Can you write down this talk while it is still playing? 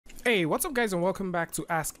Hey, what's up guys and welcome back to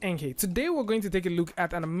askNK. Today we're going to take a look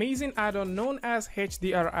at an amazing add-on known as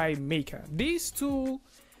HDRi Maker. This tool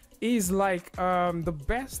is like the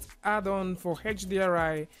best add-on for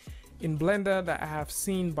HDRi in Blender that I have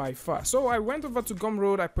seen by far. So I went over to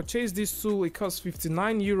Gumroad, I purchased this tool. It costs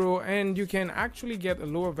 €59 and you can actually get a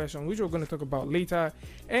lower version, which we're going to talk about later.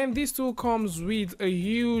 And this tool comes with a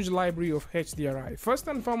huge library of HDRi. First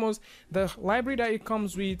and foremost, the library that it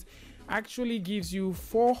comes with actually gives you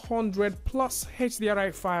 400 plus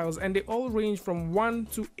HDRi files, and they all range from 1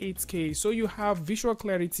 to 8K, so you have visual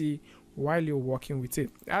clarity while you're working with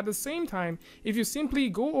it. At the same time, if you simply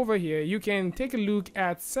go over here, you can take a look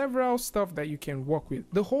at several stuff that you can work with.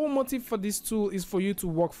 The whole motive for this tool is for you to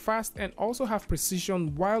work fast and also have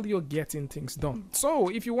precision while you're getting things done. So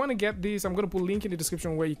if you want to get this, I'm going to put a link in the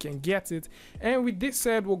description where you can get it. And with this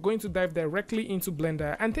said, we're going to dive directly into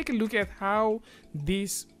Blender and take a look at how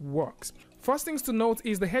this works. First things to note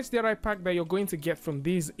is the HDRi pack that you're going to get from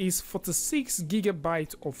this is 46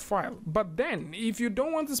 GB of file. But then if you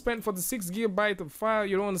don't want to spend 46 GB of file,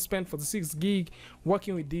 you don't want to spend 46 gig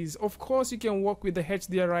working with these, of course you can work with the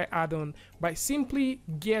HDRi add-on by simply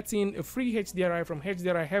getting a free HDRi from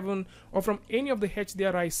HDRi Heaven or from any of the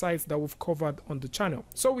HDRi sites that we've covered on the channel.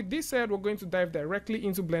 So with this said, we're going to dive directly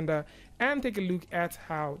into Blender and take a look at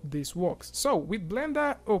how this works. So with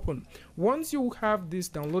Blender open, once you have this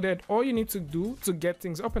downloaded, all you need to do to get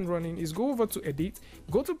things up and running is go over to edit,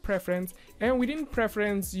 go to preference, and within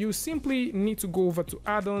preference you simply need to go over to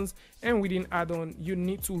add-ons, and within add-on you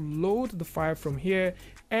need to load the file from here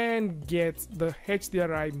and get the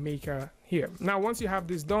HDRi Maker here. Now once you have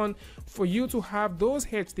this done, for you to have those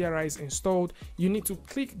HDRIs installed, you need to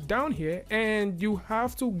click down here and you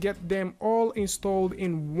have to get them all installed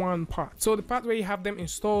in one part. So the part where you have them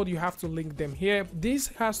installed, you have to link them here. This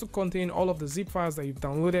has to contain all of the zip files that you've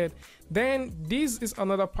downloaded. Then this is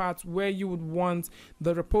another part where you would want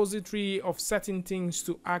the repository of certain things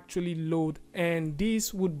to actually load, and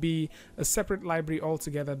this would be a separate library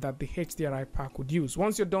altogether that the HDRi pack would use.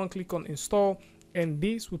 Once you're done, click on install and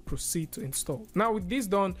this would proceed to install. Now with this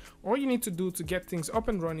done, all you need to do to get things up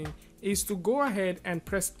and running is to go ahead and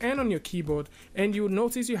press N on your keyboard, and you'll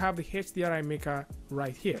notice you have the HDRi Maker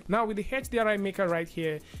right here. Now with the HDRi Maker right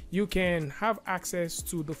here, you can have access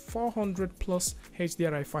to the 400 plus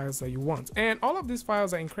HDRi files that you want, and all of these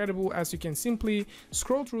files are incredible as you can simply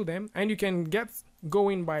scroll through them, and you can get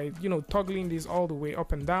going by toggling these all the way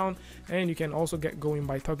up and down, and you can also get going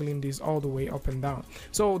by toggling these all the way up and down.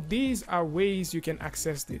 So these are ways you can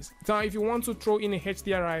access this. Now if you want to throw in a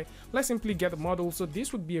HDRi, let's simply get the model. So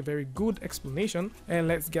this would be a very good explanation, and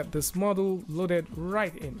let's get this model loaded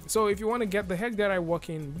right in. So if you want to get the HDRi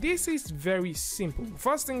working, this is very simple.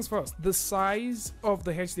 First things first, the size of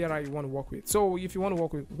the HDRi you want to work with. So if you want to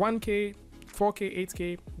work with 1K, 4K,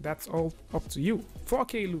 8K, that's all up to you.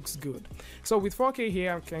 4K looks good. So with 4K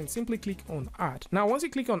here, I can simply click on add. Now once you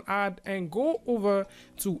click on add and go over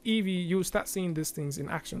to Eevee, you'll start seeing these things in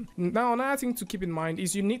action. Now another thing to keep in mind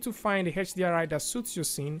is you need to find a HDRi that suits your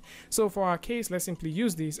scene. So for our case, let's simply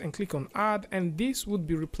use this and click on add, and this would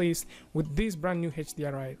be replaced with this brand new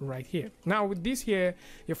HDRi right here. Now with this here,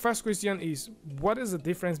 your first question is, what is the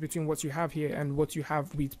difference between what you have here and what you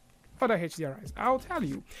have with other HDRIs? I'll tell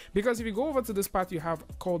you, because if you go over to this part you have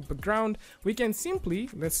called background, we can simply,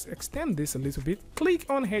 let's extend this a little bit, click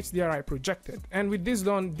on HDRi projected, and with this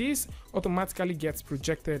done, this automatically gets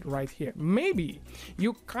projected right here. Maybe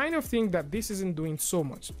you kind of think that this isn't doing so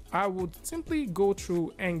much. I would simply go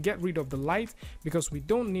through and get rid of the light because we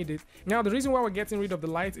don't need it. Now the reason why we're getting rid of the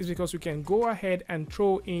light is because we can go ahead and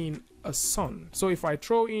throw in a sun. So if I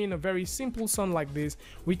throw in a very simple sun like this,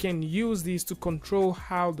 we can use this to control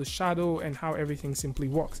how the shadow and how everything simply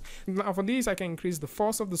works. Now for this, I can increase the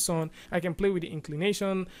force of the sun, I can play with the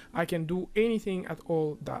inclination, I can do anything at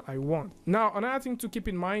all that I want. Now another thing to keep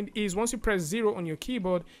in mind is once you press 0 on your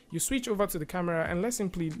keyboard, you switch over to the camera, and let's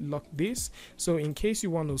simply lock this. So in case you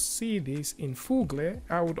want to see this in full glare,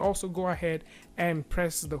 I would also go ahead and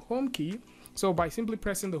press the home key. So by simply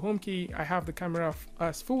pressing the home key, I have the camera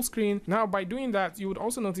as full screen. Now by doing that, you would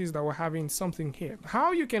also notice that we're having something here.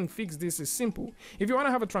 How you can fix this is simple. If you want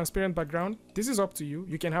to have a transparent background, this is up to you.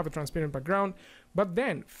 You can have a transparent background, but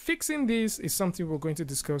then fixing this is something we're going to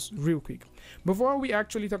discuss real quick. Before we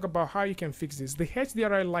actually talk about how you can fix this, the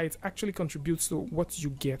HDRi light actually contributes to what you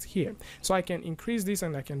get here. So I can increase this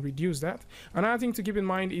and I can reduce that. Another thing to keep in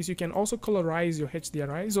mind is you can also colorize your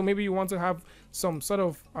HDRi. So maybe you want to have some sort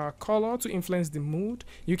of color to influence the mood.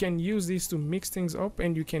 You can use this to mix things up,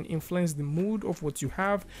 and you can influence the mood of what you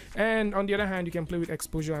have. And on the other hand, you can play with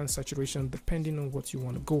exposure and saturation depending on what you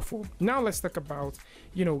want to go for. Now let's talk about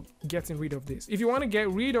getting rid of this. If If you want to get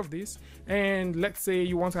rid of this, and let's say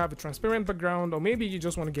you want to have a transparent background, or maybe you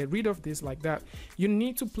just want to get rid of this like that, you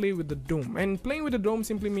need to play with the dome. And playing with the dome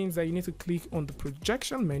simply means that you need to click on the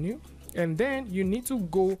projection menu, and then you need to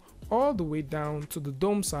go all the way down to the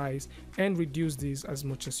dome size and reduce this as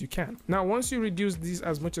much as you can. Now once you reduce this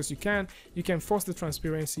as much as you can force the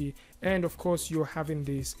transparency, and of course you're having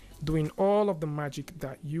this doing all of the magic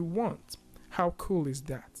that you want. How cool is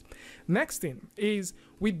that? Next thing is,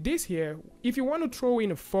 with this here, if you want to throw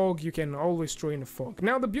in a fog, you can always throw in a fog.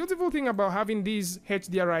 Now the beautiful thing about having these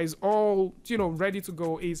HDRIs all, you know, ready to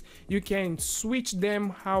go is you can switch them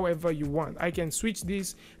however you want. I can switch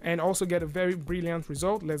this and also get a very brilliant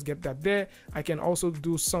result. Let's get that there. I can also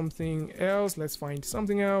do something else. Let's find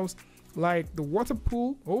something else like the water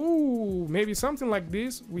pool. Oh, maybe something like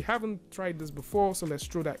this. We haven't tried this before, so let's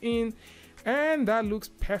throw that in. And that looks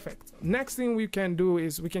perfect. Next thing we can do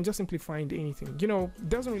is we can just simply find anything, you know,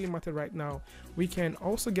 doesn't really matter right now. We can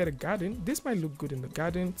also get a garden. This might look good in the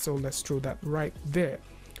garden, so let's throw that right there.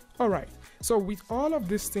 All right, so with all of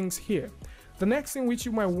these things here, the next thing which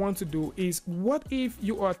you might want to do is, what if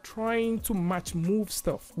you are trying to match move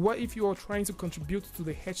stuff? What if you are trying to contribute to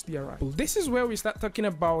the HDRI? Well, this is where we start talking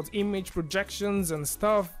about image projections and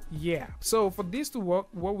stuff. Yeah, so for this to work,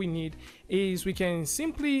 what we need is we can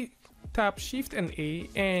simply tap Shift and A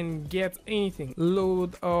and get anything.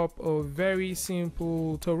 Load up a very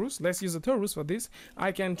simple torus. Let's use a torus for this.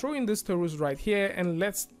 I can throw in this torus right here, and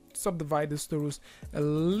let's subdivide this torus a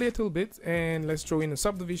little bit, and let's throw in a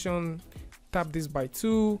subdivision. Tap this by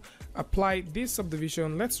 2, apply this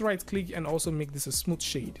subdivision. Let's right click and also make this a smooth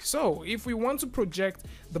shade. So if we want to project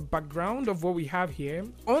the background of what we have here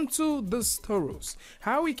onto this torus,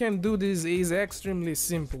 how we can do this is extremely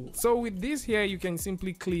simple. So with this here, you can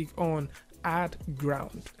simply click on add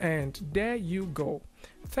ground, and there you go.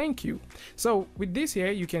 Thank you. So with this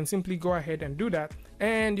here, you can simply go ahead and do that,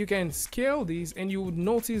 and you can scale this, and you would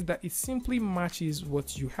notice that it simply matches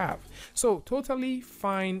what you have. So totally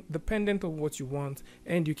fine, dependent on what you want,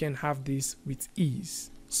 and you can have this with ease.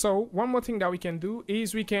 So one more thing that we can do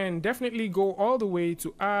is we can definitely go all the way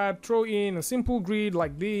to add, throw in a simple grid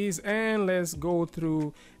like this, and let's go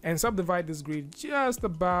through and subdivide this grid just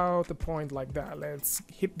about a point like that. Let's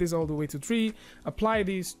hit this all the way to 3, apply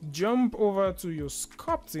this, jump over to your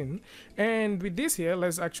sculpting, and with this here,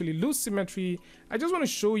 let's actually lose symmetry. I just want to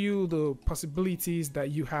show you the possibilities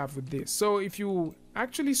that you have with this. So if you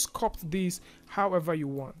actually sculpt this however you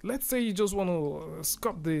want, let's say you just want to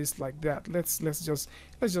sculpt this like that, let's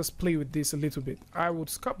just play with this a little bit. I would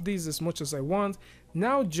sculpt this as much as I want.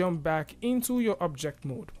 Now jump back into your object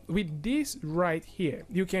mode. With this right here,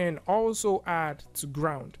 you can also add to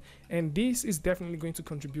ground, and this is definitely going to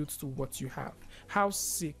contribute to what you have. How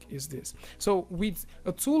sick is this? So with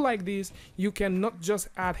a tool like this, you can not just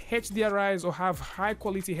add HDRIs or have high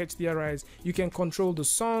quality HDRIs. You can control the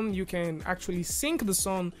sun, you can actually sync the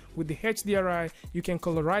sun with the HDRI, you can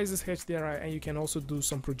colorize this HDRI, and you can also do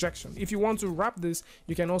some projection. If you want to wrap this,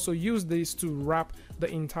 you can also use this to wrap the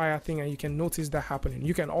entire thing, and you can notice that happening.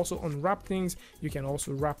 You can also unwrap things, you can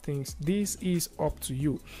also wrap things. This is up to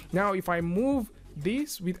you. Now if I move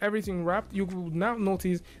this with everything wrapped, you will now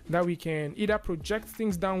notice that we can either project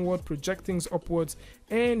things downward, project things upwards,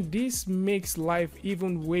 and this makes life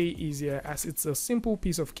even way easier, as it's a simple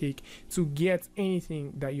piece of cake to get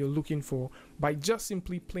anything that you're looking for by just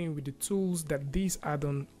simply playing with the tools that this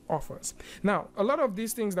add-on offers. Now, a lot of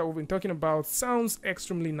these things that we've been talking about sounds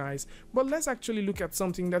extremely nice, but let's actually look at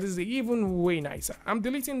something that is even way nicer. I'm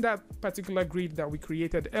deleting that particular grid that we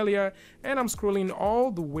created earlier, and I'm scrolling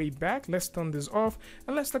all the way back. Let's turn this off,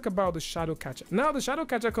 and let's talk about the shadow catcher. Now, the shadow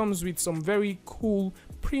catcher comes with some very cool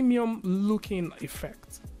premium looking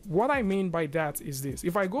effects. What I mean by that is this.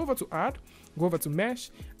 If I go over to add, go over to mesh,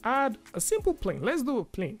 add a simple plane. Let's do a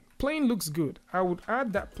plane. Plane looks good. I would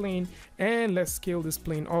add that plane, and let's scale this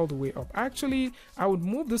plane all the way up. Actually, I would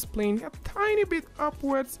move this plane a tiny bit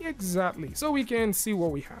upwards, exactly, so we can see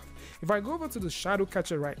what we have. If I go over to the shadow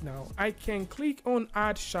catcher right now, I can click on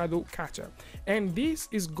add shadow catcher, and this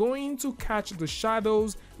is going to catch the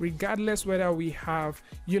shadows regardless whether we have,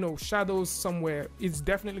 you know, shadows somewhere. It's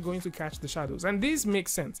definitely going to catch the shadows, and this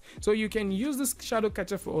makes sense. So you can use this shadow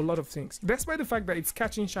catcher for a lot of things. Despite the fact that it's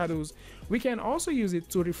catching shadows, we can also use it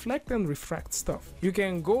to reflect and refract stuff. You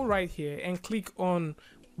can go right here and click on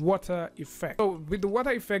water effect. So with the water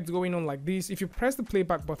effect going on like this, if you press the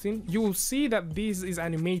playback button, you will see that this is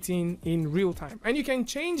animating in real time, and you can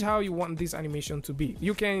change how you want this animation to be.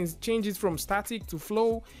 You can change it from static to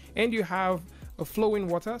flow, and you have a flowing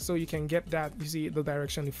water, so you can get that, you see the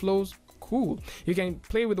direction it flows. cool. You can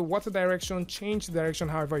play with the water direction, change the direction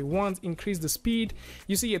however you want, increase the speed.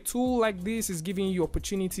 You see, a tool like this is giving you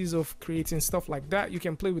opportunities of creating stuff like that. You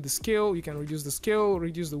can play with the scale, you can reduce the scale,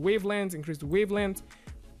 reduce the wavelength, increase the wavelength.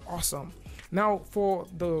 Awesome. Now for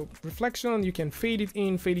the reflection, you can fade it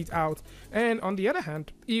in, fade it out. And on the other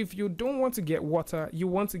hand, if you don't want to get water, you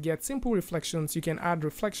want to get simple reflections, you can add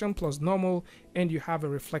reflection plus normal and you have a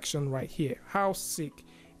reflection right here. How sick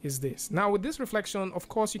is this? Now with this reflection, of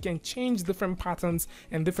course, you can change different patterns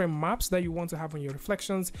and different maps that you want to have on your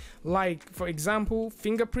reflections. Like for example,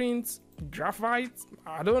 fingerprints, graphite,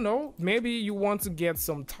 I don't know, maybe you want to get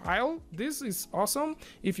some tile. This is awesome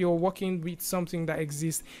if you're working with something that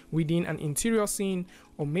exists within an interior scene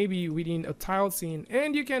or maybe within a tile scene.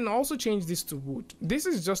 And you can also change this to wood. This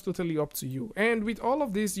is just totally up to you. And with all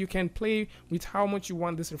of this, you can play with how much you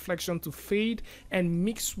want this reflection to fade and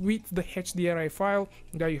mix with the HDRi file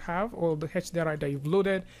that you have or the HDRi that you've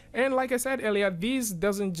loaded. And like I said earlier, this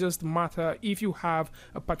doesn't just matter if you have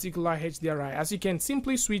a particular HDRi, as you can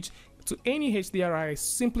simply switch to any HDRi,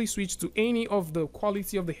 simply switch to any of the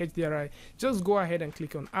quality of the HDRi, just go ahead and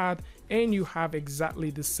click on add and you have exactly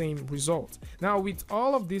the same result. Now with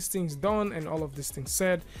all of these things done and all of these things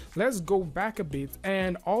said, let's go back a bit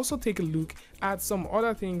and also take a look at some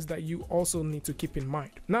other things that you also need to keep in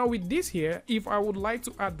mind. Now with this here, if I would like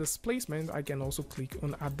to add displacement, I can also click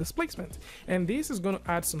on add displacement, and this is going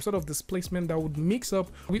to add some sort of displacement that would mix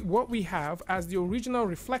up with what we have as the original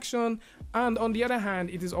reflection, and on the other hand,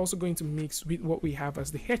 it is also going to mix with what we have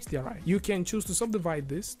as the HDRi. You can choose to subdivide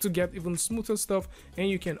this to get even smoother stuff, and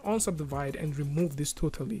you can unsubdivide and remove this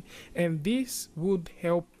totally, and this would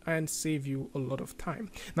help and save you a lot of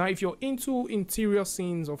time. Now if you're into interior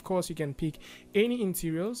scenes, of course you can pick any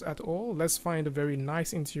interiors at all. Let's find a very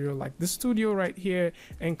nice interior like the studio right here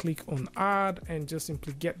and click on add and just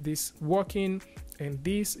simply get this working, and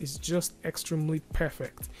this is just extremely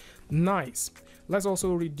perfect. Nice. Let's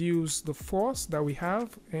also reduce the force that we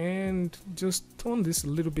have and just tone this a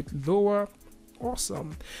little bit lower.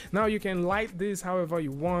 Awesome. Now you can light this however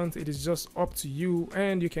you want, it is just up to you,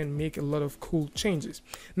 and you can make a lot of cool changes.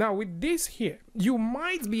 Now with this here, you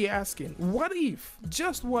might be asking, what if,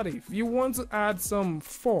 just what if you want to add some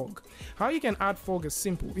fog? How you can add fog is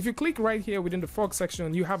simple. If you click right here within the fog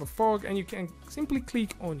section, you have a fog and you can simply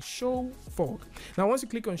click on show fog. Now once you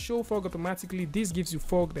click on show fog, automatically this gives you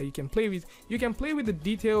fog that you can play with. You can play with the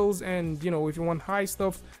details, and you know, if you want high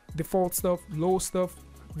stuff, default stuff, low stuff,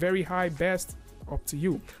 very high, best, up to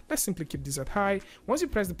you. Let's simply keep this at high. Once you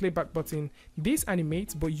press the playback button, this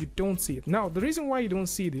animates, but you don't see it. Now the reason why you don't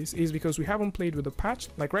see this is because we haven't played with the patch.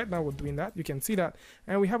 Like right now we're doing that, you can see that,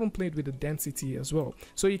 and we haven't played with the density as well.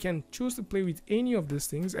 So you can choose to play with any of these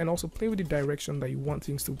things and also play with the direction that you want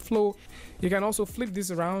things to flow. You can also flip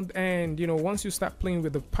this around, and you know, once you start playing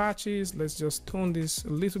with the patches, let's just tone this a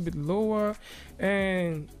little bit lower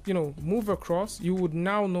and you know, move across. You would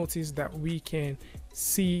now notice that we can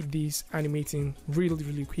see this animating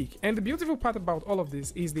really quick. And the beautiful part about all of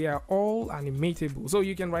this is they are all animatable. So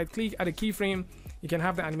you can right click, add a keyframe, you can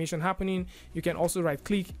have the animation happening. You can also right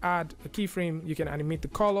click, add a keyframe, you can animate the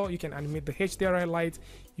color, you can animate the HDRi light.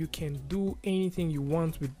 You can do anything you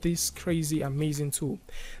want with this crazy amazing tool.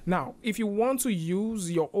 Now if you want to use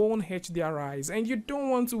your own HDRIs and you don't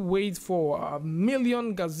want to wait for a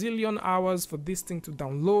million gazillion hours for this thing to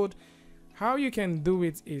download, how you can do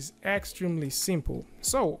it is extremely simple.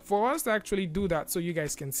 So for us to actually do that, so you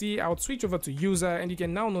guys can see, I'll switch over to user, and you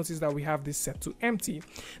can now notice that we have this set to empty.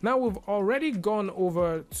 Now we've already gone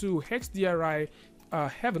over to HDRi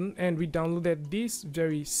Heaven and we downloaded this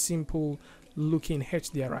very simple looking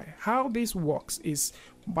HDRi. How this works is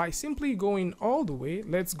by simply going all the way.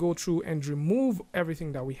 Let's go through and remove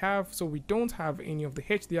everything that we have, so we don't have any of the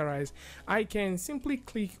HDRIs. I can simply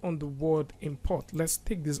click on the word import. Let's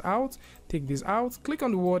take this out, click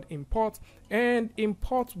on the word import and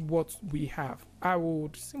import what we have. I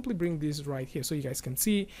would simply bring this right here so you guys can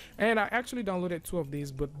see, and I actually downloaded 2 of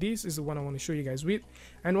these, but this is the one I want to show you guys with.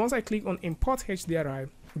 And once I click on import HDRi,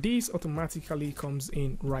 this automatically comes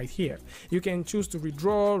in right here. You can choose to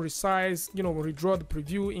redraw, resize, you know, redraw the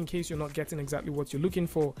preview in case you're not getting exactly what you're looking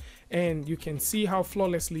for, and you can see how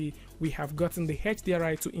flawlessly we have gotten the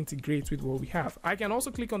HDRi to integrate with what we have. I can also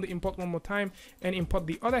click on the import one more time and import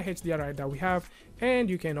the other HDRi that we have, and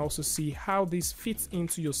you can also see how this fits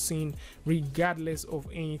into your scene regardless of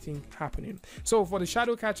anything happening. So for the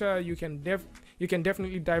shadow catcher, you can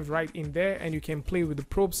definitely dive right in there and you can play with the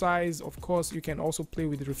probe size. Of course, you can also play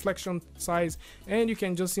with the reflection size, and you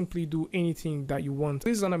can just simply do anything that you want.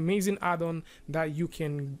 This is an amazing add-on that you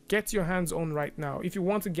can get your hands on right now. If you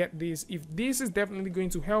want to get this, if this is definitely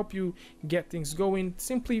going to help you get things going,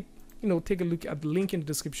 simply you know, take a look at the link in the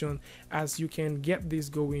description as you can get this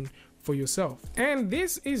going for yourself. And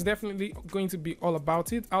this is definitely going to be all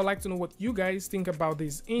about it. I would like to know what you guys think about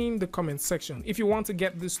this in the comment section. If you want to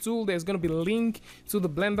get this tool, there's going to be a link to the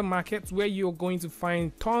Blender market where you're going to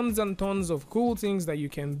find tons and tons of cool things that you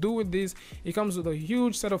can do with this. It comes with a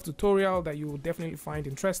huge set of tutorial that you will definitely find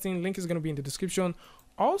interesting. Link is going to be in the description.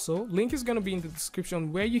 Also, link is going to be in the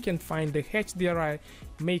description where you can find the HDRi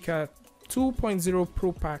Maker 2.0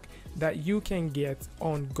 Pro Pack that you can get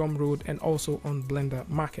on Gumroad and also on Blender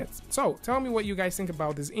Market. So tell me what you guys think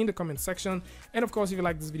about this in the comment section. And of course, if you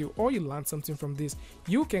like this video or you learned something from this,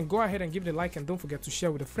 you can go ahead and give it a like and don't forget to share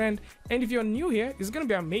with a friend. And if you're new here, it's going to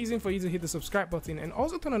be amazing for you to hit the subscribe button and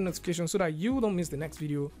also turn on notifications so that you don't miss the next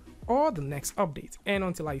video or the next update. And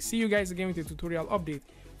until I see you guys again with a tutorial update,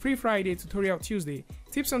 Free Friday, Tutorial Tuesday,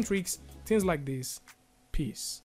 tips and tricks, things like this. Peace.